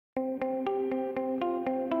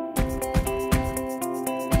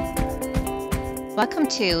Welcome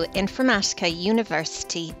to Informatica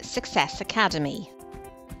University Success Academy.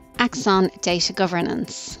 Axon Data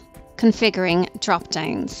Governance, configuring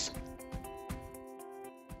dropdowns.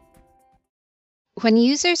 When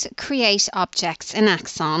users create objects in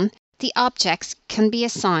Axon, the objects can be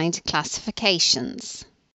assigned classifications.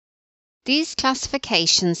 These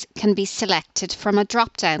classifications can be selected from a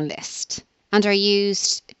drop-down list and are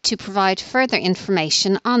used to provide further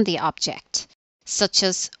information on the object, such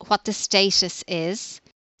as what the status is,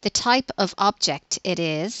 the type of object it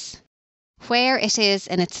is, where it is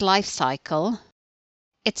in its life cycle,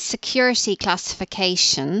 its security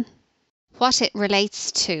classification, what it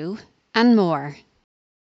relates to, and more.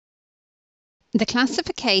 The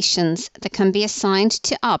classifications that can be assigned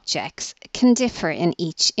to objects can differ in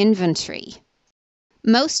each inventory.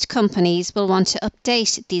 Most companies will want to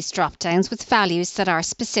update these dropdowns with values that are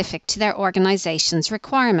specific to their organization's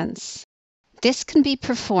requirements. This can be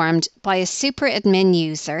performed by a super admin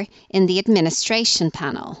user in the administration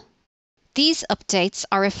panel. These updates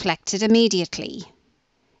are reflected immediately,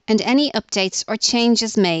 and any updates or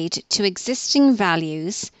changes made to existing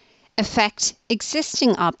values affect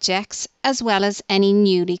existing objects as well as any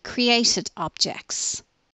newly created objects.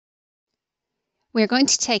 We're going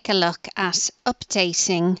to take a look at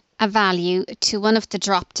updating a value to one of the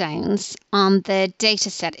drop-downs on the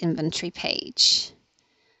dataset inventory page.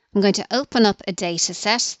 I'm going to open up a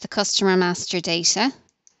dataset, the customer master data.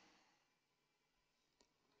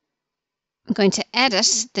 I'm going to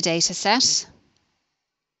edit the dataset.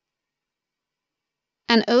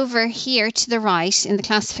 And over here to the right in the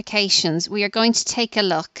classifications, we are going to take a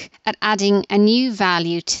look at adding a new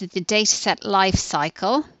value to the dataset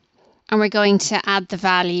lifecycle. And we're going to add the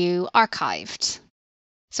value archived.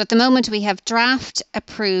 So at the moment we have draft,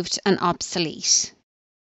 approved, and obsolete.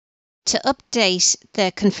 To update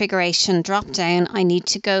the configuration dropdown, I need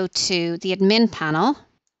to go to the admin panel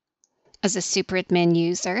as a super admin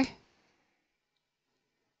user.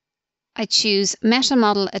 I choose Meta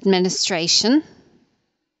Model Administration,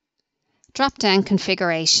 drop-down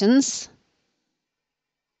configurations.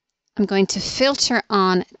 I'm going to filter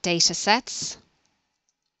on datasets.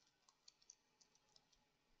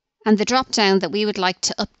 And the drop-down that we would like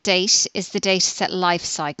to update is the dataset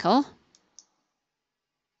lifecycle.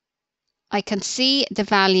 I can see the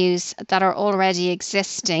values that are already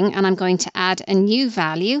existing, and I'm going to add a new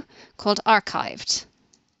value called archived.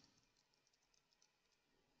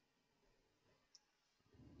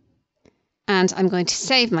 And I'm going to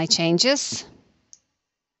save my changes.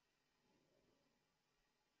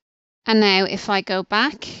 And now if I go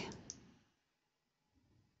back,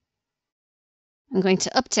 I'm going to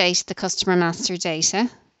update the customer master data,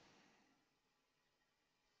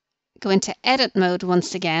 go into edit mode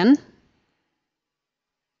once again.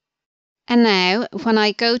 And now when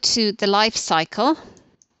I go to the life cycle,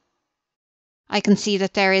 I can see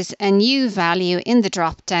that there is a new value in the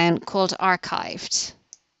drop-down called archived.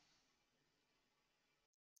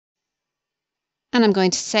 And I'm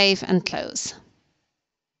going to save and close.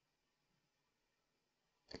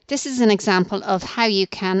 This is an example of how you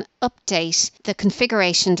can update the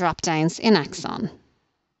configuration dropdowns in Axon.